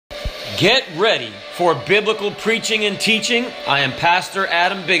Get ready for biblical preaching and teaching. I am Pastor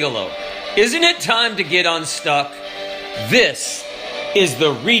Adam Bigelow. Isn't it time to get unstuck? This is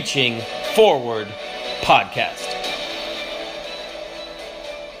the Reaching Forward podcast.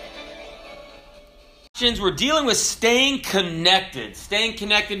 We're dealing with staying connected. Staying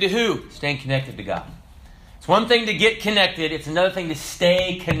connected to who? Staying connected to God. It's one thing to get connected. It's another thing to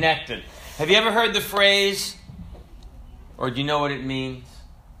stay connected. Have you ever heard the phrase, or do you know what it means?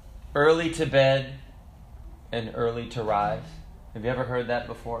 Early to bed and early to rise. Have you ever heard that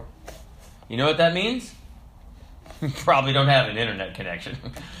before? You know what that means? You probably don't have an internet connection.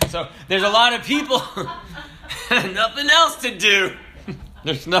 So there's a lot of people, nothing else to do.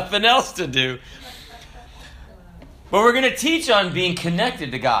 There's nothing else to do. But we're going to teach on being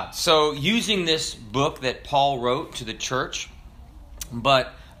connected to God. So using this book that Paul wrote to the church.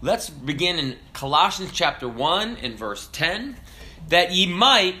 But let's begin in Colossians chapter 1 and verse 10. That ye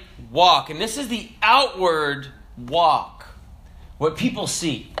might walk. And this is the outward walk. What people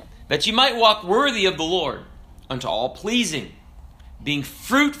see. That ye might walk worthy of the Lord. Unto all pleasing. Being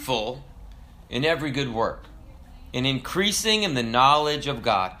fruitful in every good work. And increasing in the knowledge of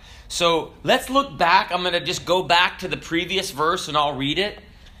God. So let's look back. I'm going to just go back to the previous verse and I'll read it.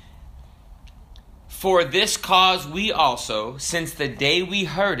 For this cause we also, since the day we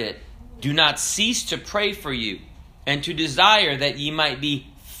heard it, do not cease to pray for you, and to desire that ye might be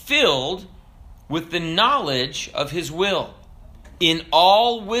filled with the knowledge of his will, in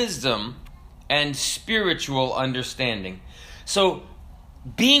all wisdom and spiritual understanding. So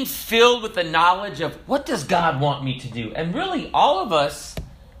being filled with the knowledge of what does God want me to do? And really all of us,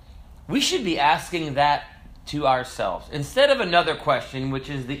 we should be asking that to ourselves. Instead of another question,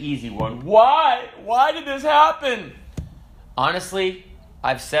 which is the easy one. Why? Why did this happen? Honestly,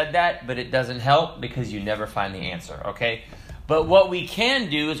 I've said that, but it doesn't help because you never find the answer, okay? But what we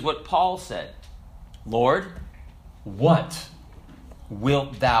can do is what Paul said. Lord, what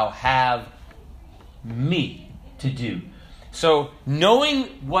wilt thou have me to do? So knowing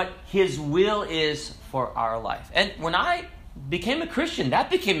what his will is for our life. And when I became a Christian, that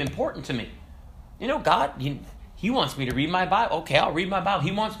became important to me. You know, God, he wants me to read my Bible. Okay, I'll read my Bible.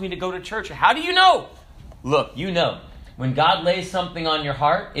 He wants me to go to church. How do you know? Look, you know. When God lays something on your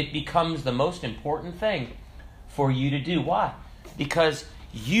heart, it becomes the most important thing for you to do. Why? Because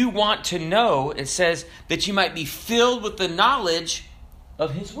you want to know, it says, that you might be filled with the knowledge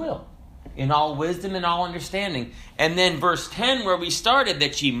of his will. In all wisdom and all understanding. And then verse 10, where we started,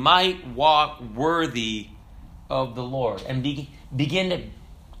 that ye might walk worthy of the Lord and begin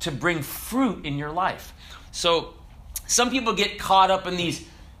to bring fruit in your life. So some people get caught up in these.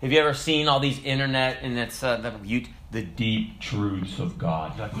 Have you ever seen all these internet and it's the deep truths of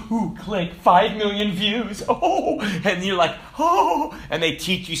God? You're like, ooh, click 5 million views. Oh, and you're like, oh, and they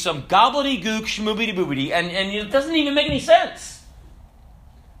teach you some gobbledygook schmoobity boobity, and it doesn't even make any sense.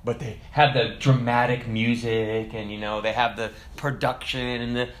 But they have the dramatic music, and they have the production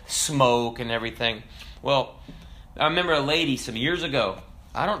and the smoke and everything. Well, I remember a lady some years ago.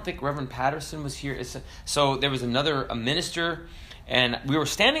 I don't think Reverend Patterson was here. So there was a minister, and we were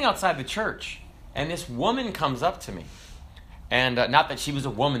standing outside the church, and this woman comes up to me. And not that she was a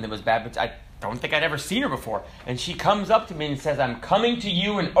woman that was bad, but I don't think I'd ever seen her before. And she comes up to me and says, I'm coming to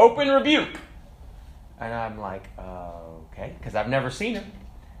you in open rebuke. And I'm like, okay, because I've never seen her.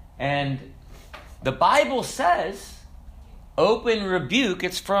 And the Bible says, open rebuke,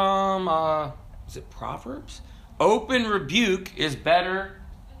 it's from, is it Proverbs? Open rebuke is better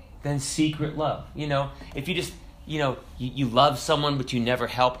than secret love. If you just, you love someone, but you never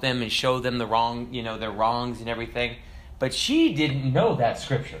help them and show them the wrong, their wrongs and everything. But she didn't know that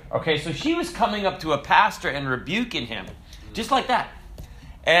scripture. Okay, so she was coming up to a pastor and rebuking him. Just like that.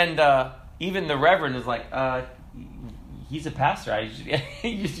 And even the reverend is like, he's a pastor.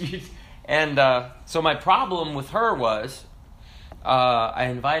 So my problem with her was, I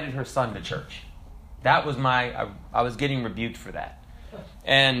invited her son to church. That was I was getting rebuked for that.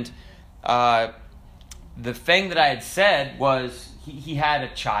 And the thing that I had said was, he had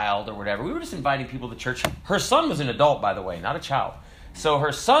a child or whatever. We were just inviting people to church. Her son was an adult, by the way, not a child. So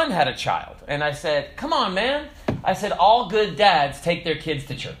her son had a child. And I said, come on, man. I said, all good dads take their kids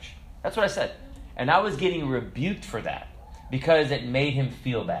to church. That's what I said. And I was getting rebuked for that because it made him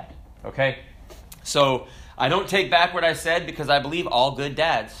feel bad. Okay? So I don't take back what I said because I believe all good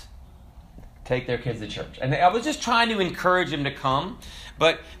dads take their kids to church. And I was just trying to encourage him to come.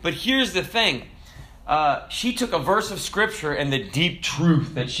 But here's the thing. She took a verse of scripture and the deep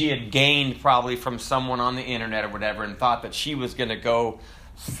truth that she had gained probably from someone on the internet or whatever and thought that she was going to go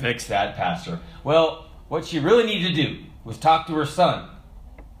fix that pastor. Well, what she really needed to do was talk to her son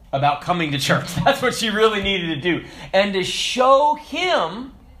about coming to church. That's what she really needed to do. And to show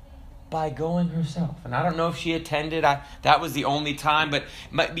him by going herself. And I don't know if she attended. That was the only time.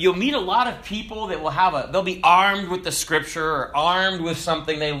 But you'll meet a lot of people that they'll be armed with the scripture or armed with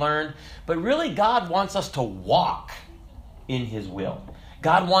something they learned. But really, God wants us to walk in his will.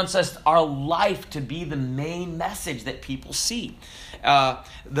 God wants our life to be the main message that people see.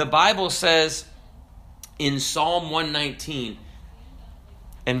 The Bible says in Psalm 119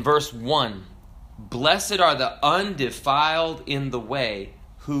 and verse 1, "Blessed are the undefiled in the way,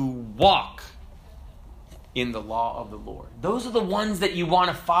 who walk in the law of the Lord." Those are the ones that you want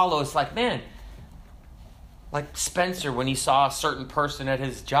to follow. It's like, man, like Spencer, when he saw a certain person at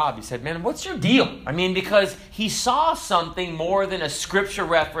his job, he said, man, what's your deal? I mean, because he saw something more than a scripture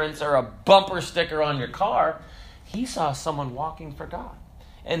reference or a bumper sticker on your car. He saw someone walking for God.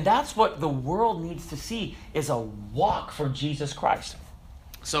 And that's what the world needs to see, is a walk for Jesus Christ.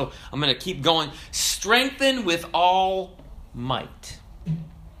 So I'm going to keep going. Strengthen with all might,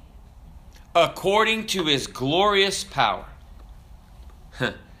 according to his glorious power.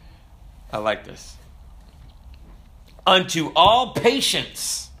 I like this. Unto all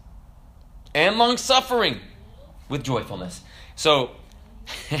patience and long suffering with joyfulness. So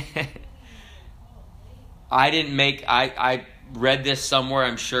I read this somewhere,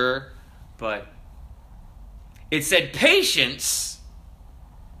 I'm sure, but it said patience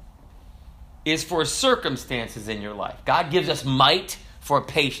is for circumstances in your life. God gives us might for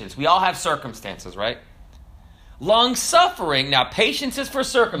patience. We all have circumstances, right? Long suffering. Now, patience is for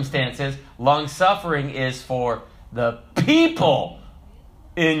circumstances. Long suffering is for the people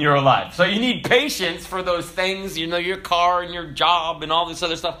in your life. So you need patience for those things, your car and your job and all this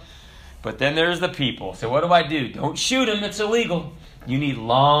other stuff. But then there's the people. So what do? Don't shoot them. It's illegal. You need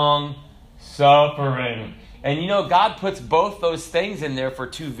long suffering. And God puts both those things in there for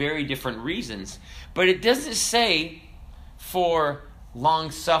two very different reasons. But it doesn't say for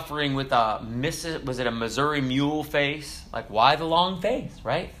long suffering with a Missouri Mule face? Like, why the long face,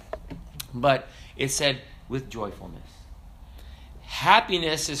 right? But it said with joyfulness.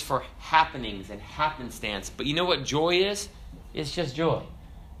 Happiness is for happenings and happenstance. But you know what joy is? It's just joy.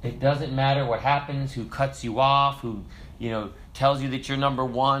 It doesn't matter what happens, who cuts you off, who, tells you that you're number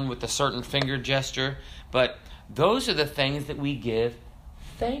one with a certain finger gesture. But those are the things that we give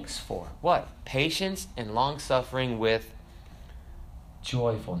thanks for. What? Patience and long suffering with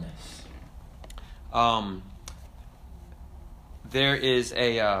joyfulness. There is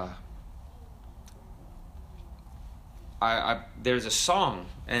there's a song,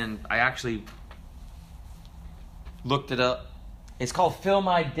 and I actually looked it up. It's called Fill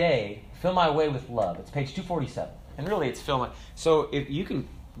My Way with Love. It's page 247. And really it's So if you can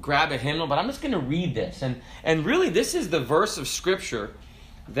grab a hymnal, but I'm just going to read this. And really this is the verse of Scripture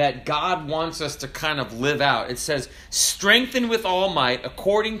that God wants us to kind of live out. It says, strengthen with all might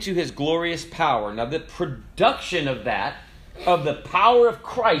according to his glorious power. Now the production of the power of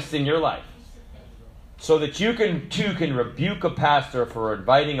Christ in your life, so that you can rebuke a pastor for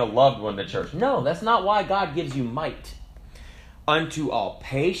inviting a loved one to church. No, that's not why God gives you might. Unto all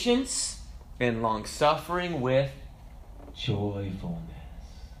patience and long suffering with joyfulness.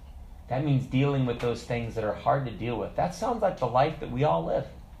 That means dealing with those things that are hard to deal with. That sounds like the life that we all live.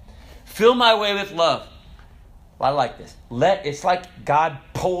 Fill my way with love. Well, I like this. It's like God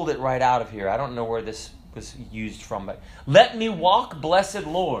pulled it right out of here. I don't know where this was used from, but let me walk, blessed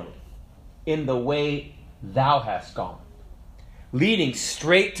Lord, in the way thou hast gone, leading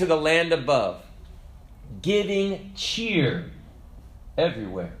straight to the land above, giving cheer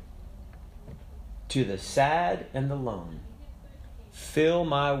everywhere to the sad and the lone. Fill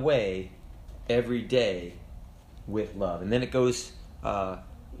my way every day with love. And then it goes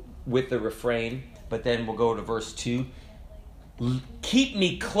with the refrain, but then we'll go to verse 2. Keep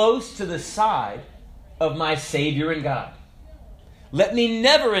me close to the side of my Savior and God. Let me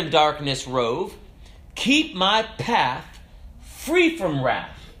never in darkness rove. Keep my path free from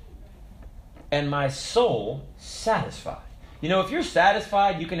wrath, and my soul satisfied. If you're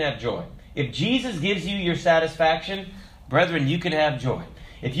satisfied, you can have joy. If Jesus gives you your satisfaction, brethren, you can have joy.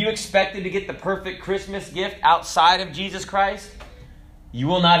 If you expected to get the perfect Christmas gift outside of Jesus Christ, you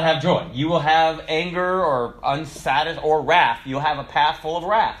will not have joy. You will have anger or unsatisfied or wrath. You'll have a path full of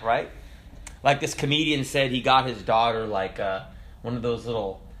wrath, right? Like this comedian said, he got his daughter one of those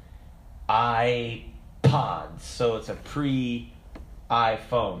little iPods. So it's a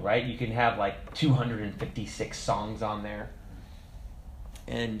pre-iPhone, right? You can have 256 songs on there.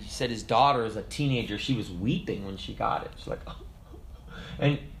 And he said his daughter, as a teenager, she was weeping when she got it. She's like, oh.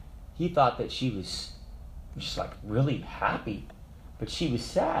 And he thought that she was just really happy. But she was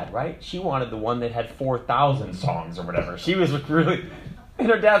sad, right? She wanted the one that had 4,000 songs or whatever. She was really... And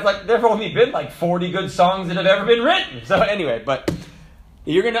her dad's like, there have only been like 40 good songs that have ever been written. So anyway, but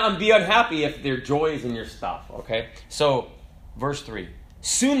you're going to be unhappy if their joy is in your stuff, okay? So, verse 3.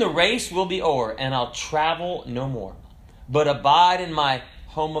 Soon the race will be o'er, and I'll travel no more, but abide in my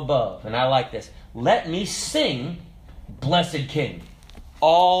home above. And I like this. Let me sing, blessed King,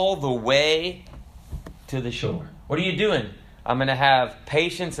 all the way to the shore. What are you doing? I'm going to have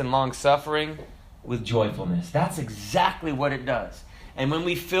patience and long suffering with joyfulness. That's exactly what it does. And when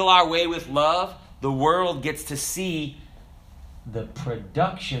we fill our way with love, the world gets to see the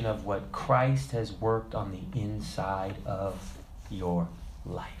production of what Christ has worked on the inside of your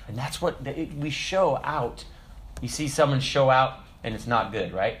life. And that's what we show out. You see someone show out and it's not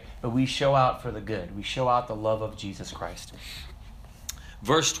good, right? But we show out for the good. We show out the love of Jesus Christ.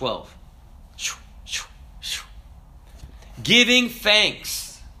 Verse 12. Giving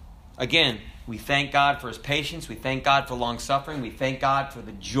thanks. Again, we thank God for his patience. We thank God for long suffering. We thank God for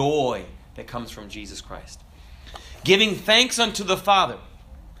the joy that comes from Jesus Christ. Giving thanks unto the Father,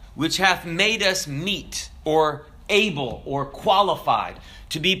 which hath made us meet, or able, or qualified,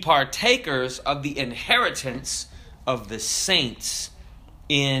 to be partakers of the inheritance of the saints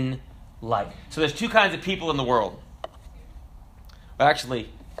in light. So there's two kinds of people in the world. Actually,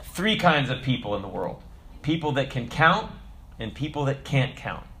 three kinds of people in the world. People that can count and people that can't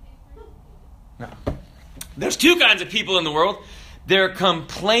count. No. There's two kinds of people in the world. They're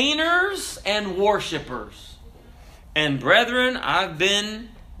complainers and worshipers. And brethren, I've been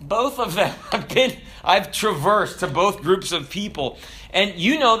both of them. I've traversed to both groups of people. And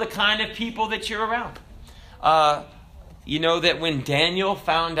you know the kind of people that you're around. You know that when Daniel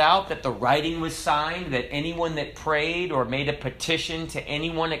found out that the writing was signed, that anyone that prayed or made a petition to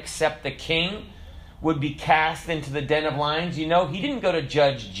anyone except the king would be cast into the den of lions. You know, he didn't go to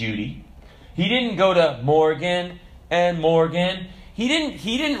Judge Judy. He didn't go to Morgan and Morgan. He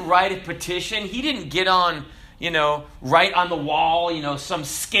didn't write a petition. He didn't get on, write on the wall, some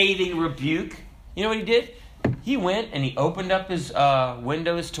scathing rebuke. You know what he did? He went and he opened up his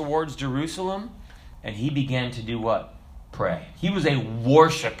windows towards Jerusalem, and he began to do what? Pray. He was a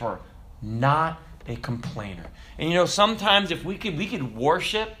worshiper, not a complainer. And sometimes if we could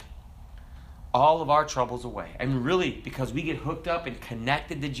worship all of our troubles away. And really, because we get hooked up and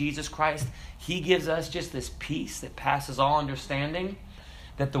connected to Jesus Christ, he gives us just this peace that passes all understanding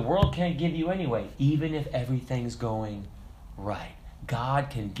that the world can't give you anyway, even if everything's going right. God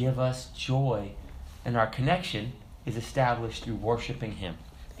can give us joy, and our connection is established through worshiping him.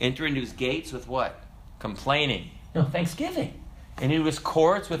 Enter into his gates with what? Complaining. No, thanksgiving. And into his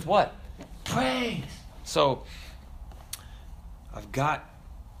courts with what? Praise. So,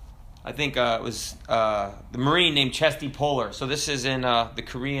 I think it was the Marine named Chesty Puller. So this is in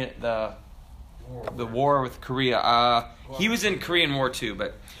the war with Korea. He was in Korean War too,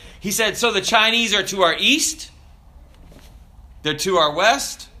 but he said, so the Chinese are to our east, they're to our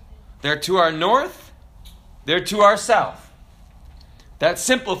west, they're to our north, they're to our south. That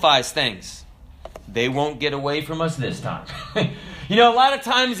simplifies things. They won't get away from us this time. A lot of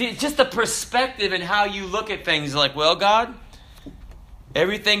times it's just the perspective and how you look at things. Like, well, God,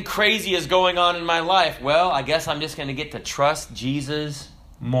 everything crazy is going on in my life. Well, I guess I'm just going to get to trust Jesus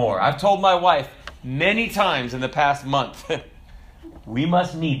more. I've told my wife many times in the past month, we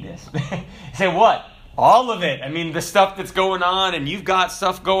must need this. Say, what? All of it. I mean, the stuff that's going on, and you've got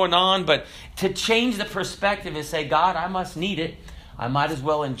stuff going on, but to change the perspective and say, God, I must need it. I might as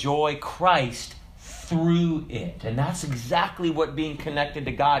well enjoy Christ through it. And that's exactly what being connected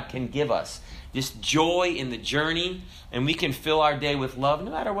to God can give us. Just joy in the journey, and we can fill our day with love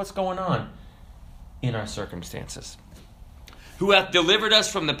no matter what's going on in our circumstances. Who hath delivered us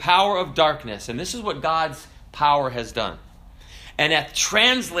from the power of darkness. And this is what God's power has done. And hath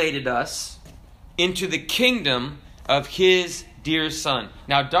translated us into the kingdom of his dear Son.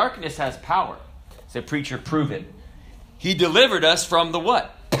 Now, darkness has power. Say, preacher, prove it. He delivered us from the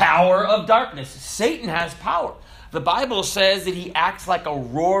what? Power of darkness. Satan has power. The Bible says that he acts like a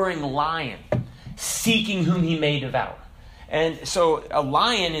roaring lion, seeking whom he may devour. And so a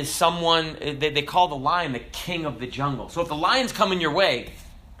lion is someone, they call the lion the king of the jungle. So if the lion's coming your way,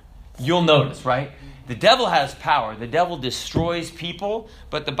 you'll notice, right? The devil has power. The devil destroys people.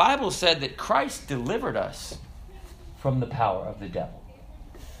 But the Bible said that Christ delivered us from the power of the devil.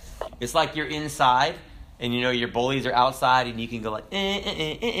 It's like you're inside, and your bullies are outside, and you can go like,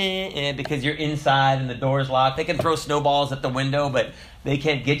 because you're inside and the door's locked. They can throw snowballs at the window, but they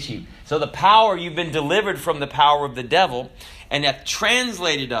can't get you. So the power, you've been delivered from the power of the devil, and hath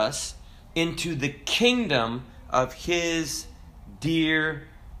translated us into the kingdom of his dear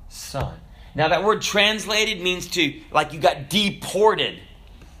Son. Now that word translated means to, like you got deported.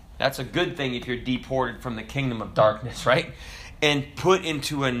 That's a good thing if you're deported from the kingdom of darkness, right? And put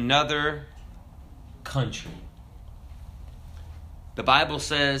into another country. The Bible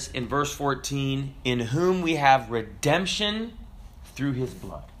says in verse 14, in whom we have redemption through his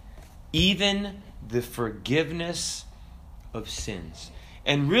blood, even the forgiveness of sins.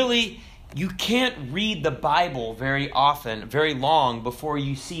 And really, you can't read the Bible very often, very long, before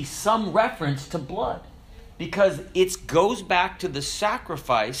you see some reference to blood. Because it goes back to the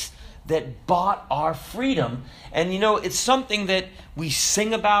sacrifice that bought our freedom. And it's something that we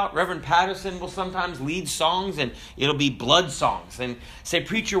sing about. Reverend Patterson will sometimes lead songs, and it'll be blood songs. And say,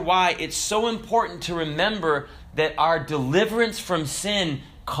 preacher, why? It's so important to remember that our deliverance from sin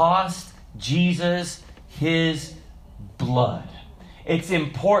cost Jesus his blood. It's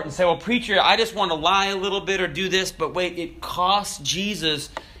important. Say, well, preacher, I just want to lie a little bit or do this, but wait, it cost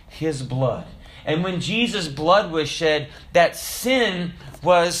Jesus his blood. And when Jesus' blood was shed, that sin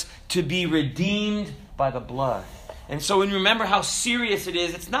was to be redeemed by the blood. And so when you remember how serious it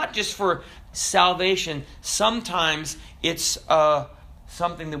is, it's not just for salvation. Sometimes it's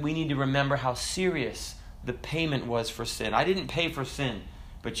something that we need to remember how serious the payment was for sin. I didn't pay for sin,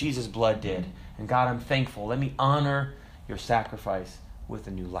 but Jesus' blood did. And God, I'm thankful. Let me honor your sacrifice with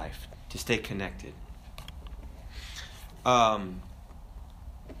a new life to stay connected.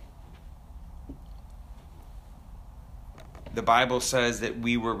 The Bible says that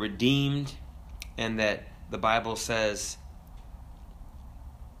we were redeemed, and that the Bible says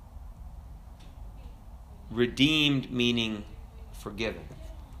redeemed meaning forgiven.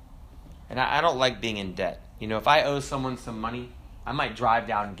 And I don't like being in debt. If I owe someone some money, I might drive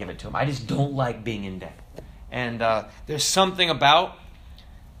down and give it to them. I just don't like being in debt. And there's something about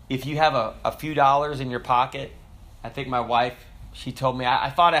if you have a few dollars in your pocket. I think my wife, she told me, I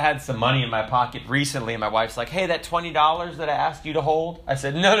thought I had some money in my pocket recently, and my wife's like, hey, that $20 that I asked you to hold? I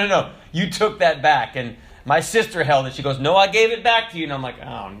said, no, you took that back. And my sister held it. She goes, no, I gave it back to you. And I'm like,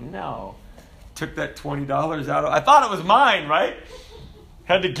 oh, no. Took that $20 out. I thought it was mine, right?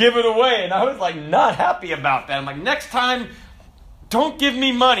 Had to give it away. And I was like not happy about that. I'm like, next time, don't give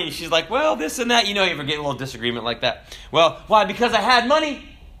me money. She's like, well, this and that. You ever get a little disagreement like that. Well, why? Because I had money,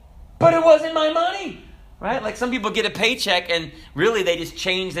 but it wasn't my money. Right? Like some people get a paycheck and really they just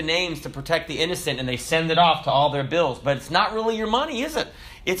change the names to protect the innocent and they send it off to all their bills. But it's not really your money, is it?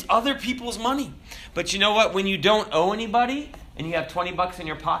 It's other people's money. But you know what? When you don't owe anybody and you have $20 in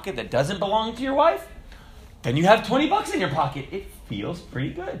your pocket that doesn't belong to your wife, then you have $20 in your pocket. It feels pretty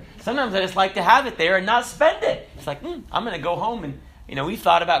good. Sometimes I just like to have it there and not spend it. It's like, I'm going to go home and, we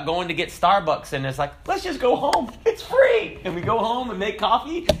thought about going to get Starbucks and it's like, let's just go home. It's free. And we go home and make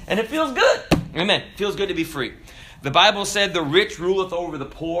coffee and it feels good. Amen. It feels good to be free. The Bible said the rich ruleth over the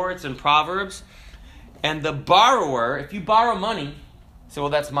poor. It's in Proverbs. And the borrower, if you borrow money, say, well,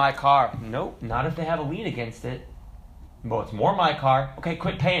 that's my car. Nope, not if they have a lien against it. Well, it's more my car. Okay,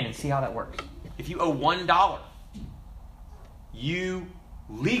 quit paying and see how that works. If you owe $1, you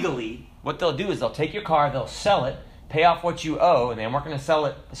legally, what they'll do is they'll take your car, they'll sell it, pay off what you owe, and they weren't going to sell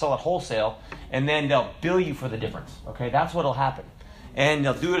it wholesale, and then they'll bill you for the difference. Okay, that's what'll happen. And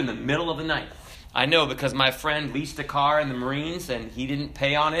they'll do it in the middle of the night. I know because my friend leased a car in the Marines, and he didn't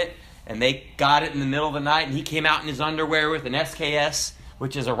pay on it, and they got it in the middle of the night, and he came out in his underwear with an SKS,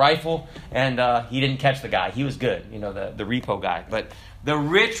 which is a rifle, and he didn't catch the guy. He was good, the repo guy. But the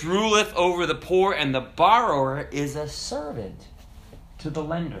rich ruleth over the poor, and the borrower is a servant to the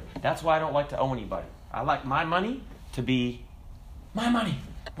lender. That's why I don't like to owe anybody. I like my money to be my money.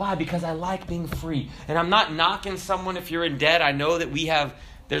 Why? Because I like being free. And I'm not knocking someone if you're in debt. I know that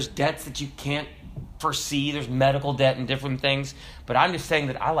there's debts that you can't foresee. There's medical debt and different things. But I'm just saying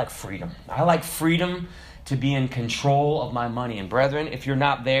that I like freedom. I like freedom to be in control of my money. And brethren, if you're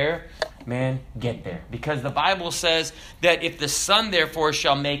not there, man, get there. Because the Bible says that if the Son therefore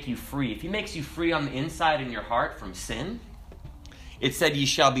shall make you free, if he makes you free on the inside in your heart from sin, it said ye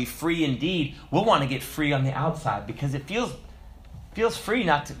shall be free indeed. We'll want to get free on the outside because it feels free,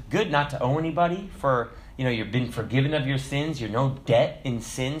 good not to owe anybody. For you've been forgiven of your sins. You're no debt in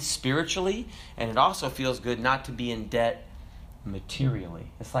sin spiritually, and it also feels good not to be in debt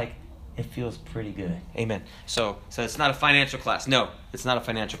materially. It's like it feels pretty good. Amen. So it's not a financial class. No, it's not a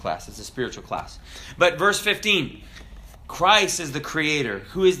financial class. It's a spiritual class. But verse 15, Christ is the Creator,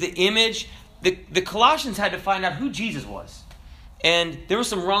 who is the image. The Colossians had to find out who Jesus was. And there was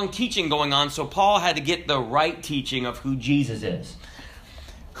some wrong teaching going on, so Paul had to get the right teaching of who Jesus is.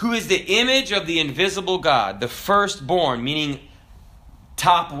 Who is the image of the invisible God, the firstborn, meaning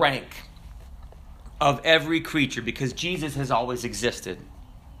top rank. of every creature, because Jesus has always existed.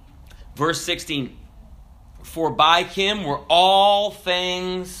 Verse 16, for by him were all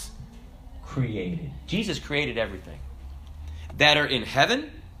things created. Jesus created everything that are in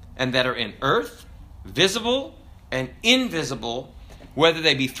heaven and that are in earth, visible and invisible, whether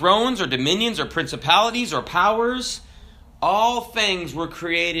they be thrones or dominions or principalities or powers. All things were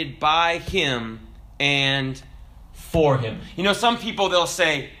created by him and for him. You know, some people, they'll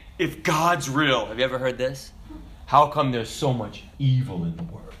say, if God's real, have you ever heard this? How come there's so much evil in the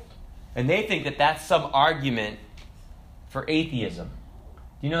world? And they think that that's some argument for atheism.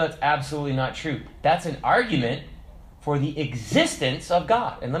 You know, that's absolutely not true. That's an argument for the existence of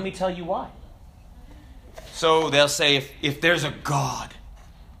God. And let me tell you why. So they'll say, if there's a God,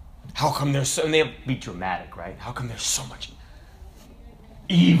 how come there's so... And they'll be dramatic, right? How come there's so much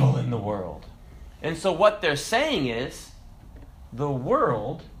evil in the world? And so what they're saying is, the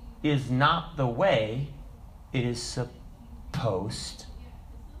world is not the way it is supposed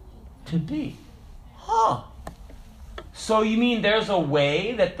to be. Huh. So you mean there's a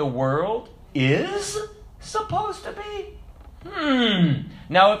way that the world is supposed to be?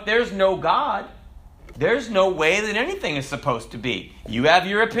 Now, if there's no God, there's no way that anything is supposed to be. You have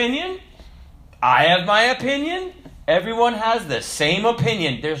your opinion. I have my opinion. Everyone has the same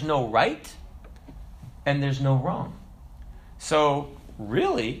opinion. There's no right and there's no wrong. So,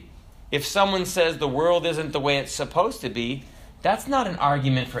 really, if someone says the world isn't the way it's supposed to be, that's not an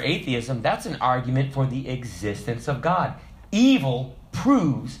argument for atheism. That's an argument for the existence of God. Evil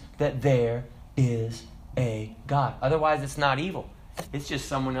proves that there is a God. Otherwise, it's not evil. It's just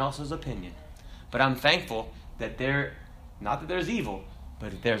someone else's opinion. But I'm thankful that not that there's evil,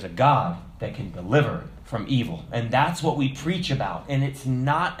 but that there's a God that can deliver from evil. And that's what we preach about. And it's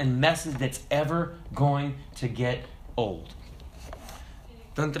not a message that's ever going to get old.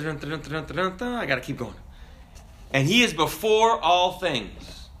 Dun, dun, dun, dun, dun, dun, dun, dun. I got to keep going. And he is before all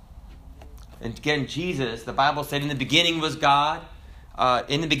things. And again, Jesus, the Bible said, in the beginning was God.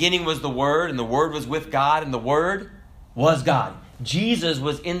 In the beginning was the Word, and the Word was with God, and the Word was God. Jesus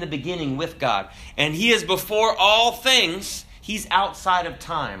was in the beginning with God. And he is before all things. He's outside of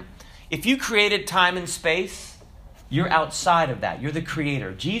time. If you created time and space, you're outside of that. You're the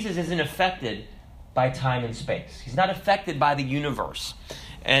creator. Jesus isn't affected by time and space. He's not affected by the universe.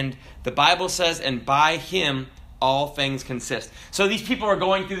 And the Bible says, and by him all things consist. So these people are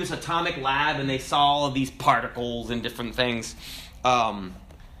going through this atomic lab and they saw all of these particles and different things.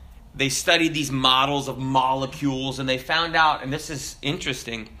 They studied these models of molecules and they found out, and this is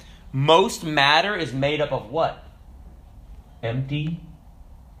interesting, most matter is made up of what? Empty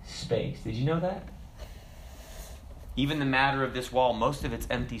space. Did you know that? Even the matter of this wall, most of it's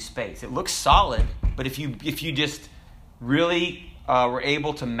empty space. It looks solid, but if you just really were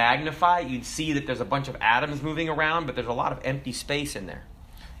able to magnify it, you'd see that there's a bunch of atoms moving around, but there's a lot of empty space in there.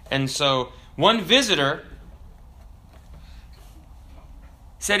 And so one visitor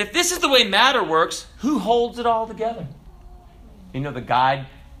said, if this is the way matter works, who holds it all together? You know, the guide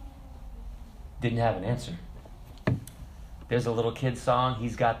didn't have an answer. There's a little kid song,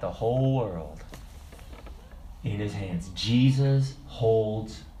 he's got the whole world in his hands. Jesus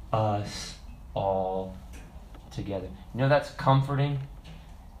holds us all together. You know, that's comforting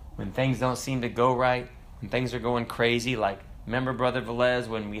when things don't seem to go right, when things are going crazy. Like, remember Brother Velez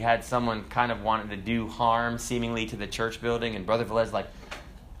when we had someone kind of wanted to do harm seemingly to the church building, and Brother Velez like,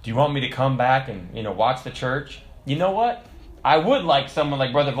 do you want me to come back and, watch the church? You know what? I would like someone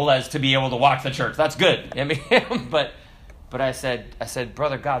like Brother Velez to be able to watch the church. That's good. I mean, but I said,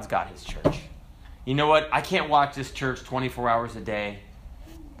 brother, God's got his church. You know what? I can't watch this church 24 hours a day,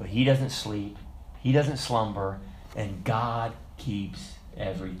 but he doesn't sleep. He doesn't slumber, and God keeps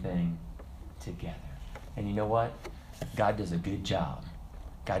everything together. And you know what? God does a good job.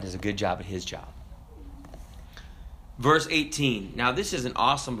 God does a good job at his job. Verse 18. Now, this is an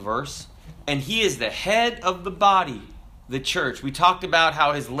awesome verse. And he is the head of the body, the church. We talked about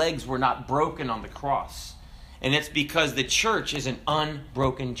how his legs were not broken on the cross. And it's because the church is an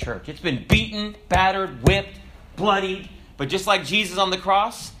unbroken church. It's been beaten, battered, whipped, bloodied. But just like Jesus on the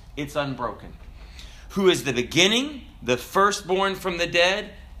cross, it's unbroken. Who is the beginning, the firstborn from the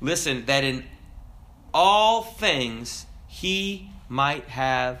dead. Listen, that in all things he might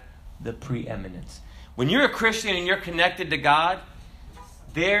have the preeminence. When you're a Christian and you're connected to God,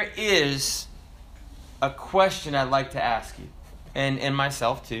 there is a question I'd like to ask you, and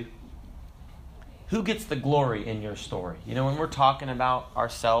myself too. Who gets the glory in your story? You know, when we're talking about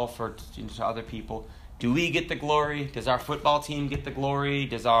ourselves or to other people, do we get the glory? Does our football team get the glory?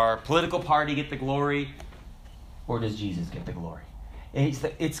 Does our political party get the glory? Or does Jesus get the glory?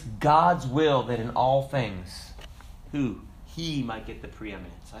 It's God's will that in all things, He might get the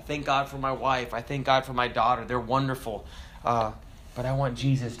preeminence. I thank God for my wife. I thank God for my daughter. They're wonderful. But I want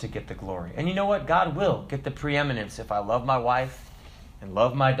Jesus to get the glory. And you know what? God will get the preeminence. If I love my wife and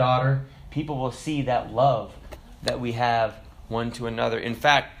love my daughter, people will see that love that we have one to another. In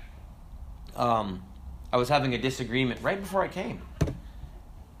fact, I was having a disagreement right before I came.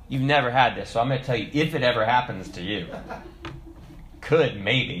 You've never had this, so I'm going to tell you, if it ever happens to you. Could,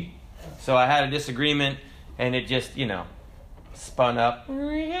 maybe. So I had a disagreement, and it just, spun up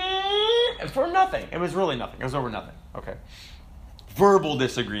for nothing. It was really nothing. It was over nothing. Okay. Verbal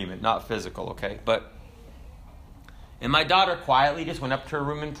disagreement, not physical, okay? And my daughter quietly just went up to her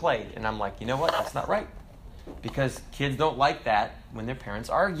room and played. And I'm like, you know what? That's not right. Because kids don't like that when their parents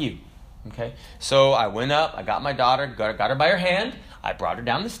argue. Okay? So I went up, I got my daughter, got her by her hand, I brought her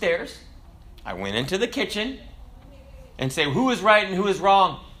down the stairs, I went into the kitchen and say, who is right and who is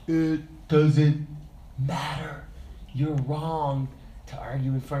wrong? It doesn't matter. You're wrong to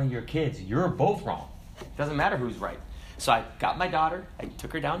argue in front of your kids. You're both wrong. It doesn't matter who's right. So I got my daughter, I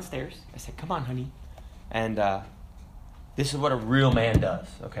took her downstairs, I said, come on, honey. And this is what a real man does,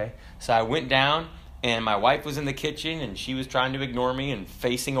 okay? So I went down, and my wife was in the kitchen, and she was trying to ignore me and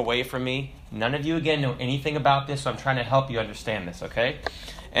facing away from me. None of you, again, know anything about this, so I'm trying to help you understand this, okay?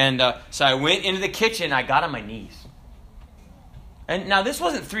 And so I went into the kitchen, I got on my knees. And now this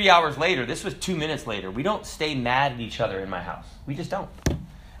wasn't 3 hours later, this was 2 minutes later. We don't stay mad at each other in my house. We just don't.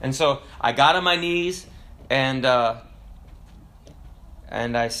 And so I got on my knees, and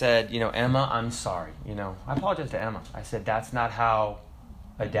I said, Emma, I'm sorry. I apologize to Emma. I said, that's not how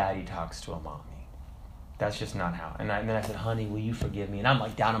a daddy talks to a mommy. That's just not how. And then I said, honey, will you forgive me? And I'm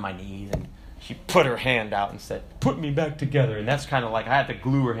like down on my knees, and she put her hand out and said, put me back together. And that's kind of like I had to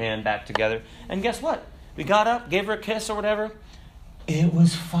glue her hand back together. And guess what? We got up, gave her a kiss or whatever. It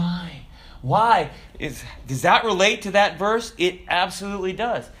was fine. Why? Does that relate to that verse? It absolutely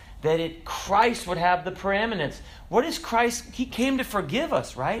does. That Christ would have the preeminence. What is Christ? He came to forgive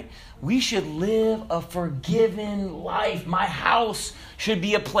us, right? We should live a forgiven life. My house should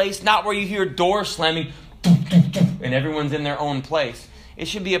be a place not where you hear doors slamming and everyone's in their own place. It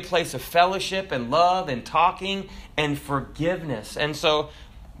should be a place of fellowship and love and talking and forgiveness. And so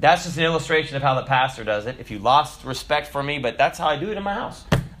that's just an illustration of how the pastor does it. If you lost respect for me, but that's how I do it in my house.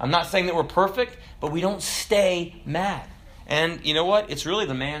 I'm not saying that we're perfect, but we don't stay mad. And you know what? It's really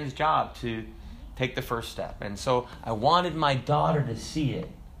the man's job to take the first step. And so I wanted my daughter to see it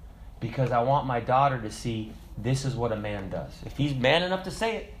because I want my daughter to see this is what a man does. If he's man enough to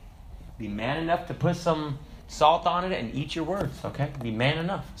say it, be man enough to put some salt on it and eat your words, okay? Be man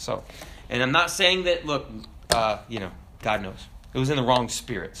enough. So, and I'm not saying that, look, God knows. It was in the wrong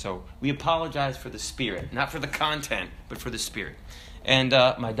spirit. So we apologize for the spirit, not for the content, but for the spirit. And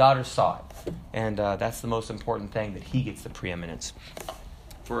my daughter saw it. And that's the most important thing, that he gets the preeminence.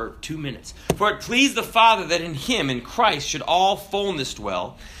 For 2 minutes. For it pleased the Father that in him, in Christ, should all fullness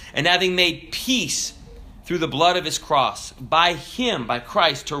dwell, and having made peace through the blood of his cross, by him, by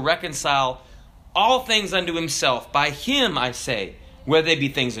Christ, to reconcile all things unto himself. By him, I say, whether they be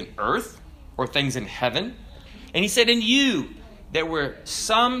things in earth or things in heaven. And he said, in you that were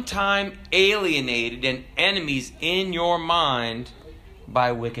sometime alienated and enemies in your mind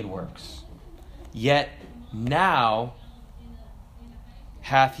by wicked works. Yet now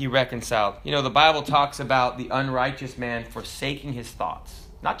hath he reconciled. The Bible talks about the unrighteous man forsaking his thoughts.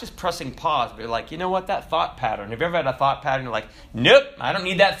 Not just pressing pause, but like, you know what, that thought pattern. Have you ever had a thought pattern? You're like, nope, I don't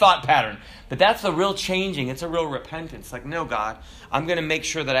need that thought pattern. But that's a real changing. It's a real repentance. Like, no, God, I'm going to make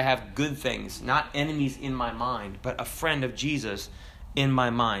sure that I have good things, not enemies in my mind, but a friend of Jesus in my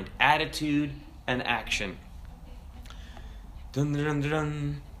mind. Attitude and action. Dun, dun, dun,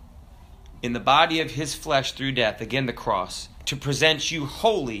 dun. In the body of his flesh through death, again the cross, to present you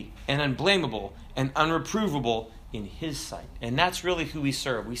holy and unblameable and unreprovable in his sight. And that's really who we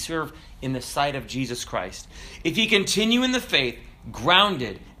serve. We serve in the sight of Jesus Christ. If you continue in the faith,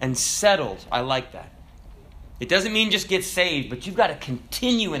 grounded and settled, I like that. It doesn't mean just get saved, but you've got to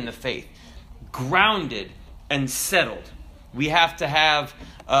continue in the faith, grounded and settled. We have to have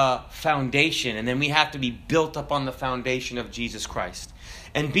a foundation, and then we have to be built up on the foundation of Jesus Christ.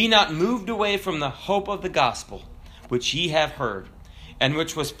 And be not moved away from the hope of the gospel, which ye have heard, and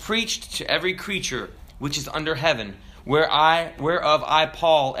which was preached to every creature which is under heaven, whereof I,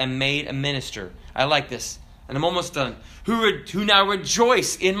 Paul, am made a minister. I like this, and I'm almost done. Who now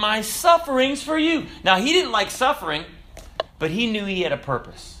rejoice in my sufferings for you. Now, he didn't like suffering, but he knew he had a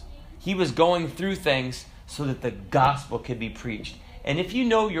purpose. He was going through things so that the gospel could be preached. And if you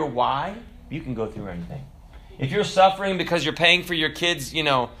know your why, you can go through anything. If you're suffering because you're paying for your kids,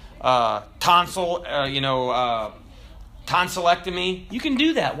 tonsillectomy, you can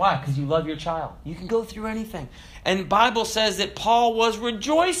do that. Why? Because you love your child. You can go through anything. And the Bible says that Paul was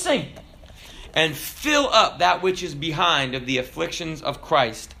rejoicing and fill up that which is behind of the afflictions of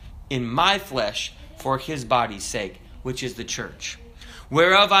Christ in my flesh for his body's sake, which is the church.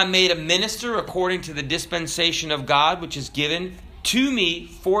 Whereof I made a minister according to the dispensation of God, which is given to me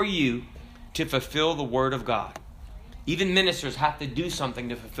for you to fulfill the word of God. Even ministers have to do something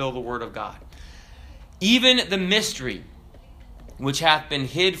to fulfill the word of God. Even the mystery which hath been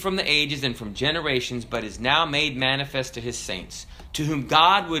hid from the ages and from generations, but is now made manifest to his saints, to whom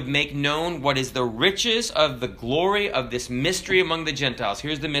God would make known what is the riches of the glory of this mystery among the Gentiles.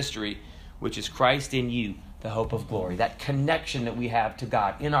 Here's the mystery, which is Christ in you, the hope of glory. That connection that we have to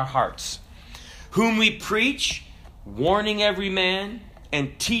God in our hearts. Whom we preach, warning every man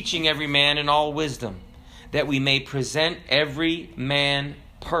and teaching every man in all wisdom, that we may present every man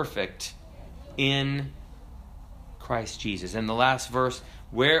perfect in Christ Jesus. And the last verse,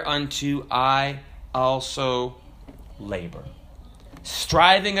 whereunto I also labor,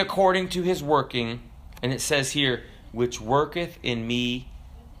 striving according to his working, and it says here, which worketh in me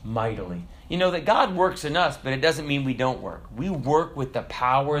mightily. You know that God works in us, but it doesn't mean we don't work. We work with the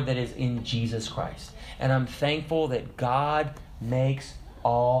power that is in Jesus Christ. And I'm thankful that God makes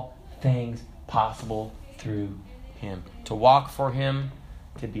all things possible through him. To walk for him,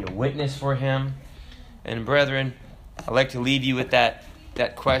 to be a witness for him. And brethren, I'd like to leave you with that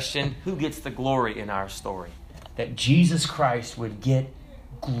question. Who gets the glory in our story? That Jesus Christ would get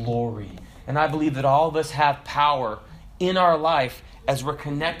glory. And I believe that all of us have power in our life as we're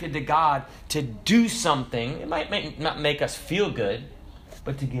connected to God to do something. It might not make us feel good,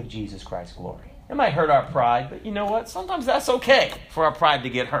 but to give Jesus Christ glory. It might hurt our pride, but you know what? Sometimes that's okay for our pride to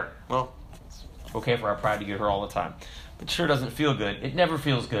get hurt. Well, it's okay for our pride to get hurt all the time. But it sure doesn't feel good. It never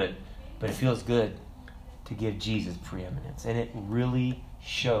feels good, but it feels good to give Jesus preeminence. And it really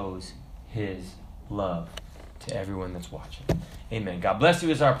shows his love to everyone that's watching. Amen. God bless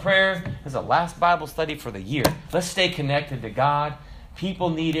you is our prayer. This is the last Bible study for the year. Let's stay connected to God. People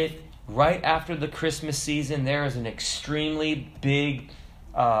need it. Right after the Christmas season, there is an extremely big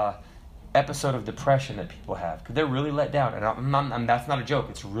episode of depression that people have because they're really let down. And that's not a joke.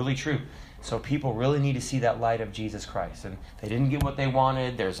 It's really true. So people really need to see that light of Jesus Christ. And they didn't get what they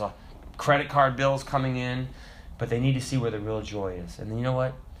wanted. There's a credit card bills coming in, but they need to see where the real joy is. And you know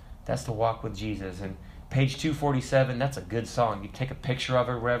what? That's to walk with Jesus. And page 247, that's a good song. You take a picture of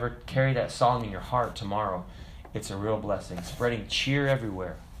it, wherever, carry that song in your heart tomorrow. It's a real blessing. Spreading cheer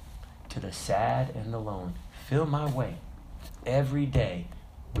everywhere to the sad and the lone. Fill my way every day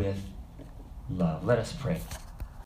with love. Let us pray.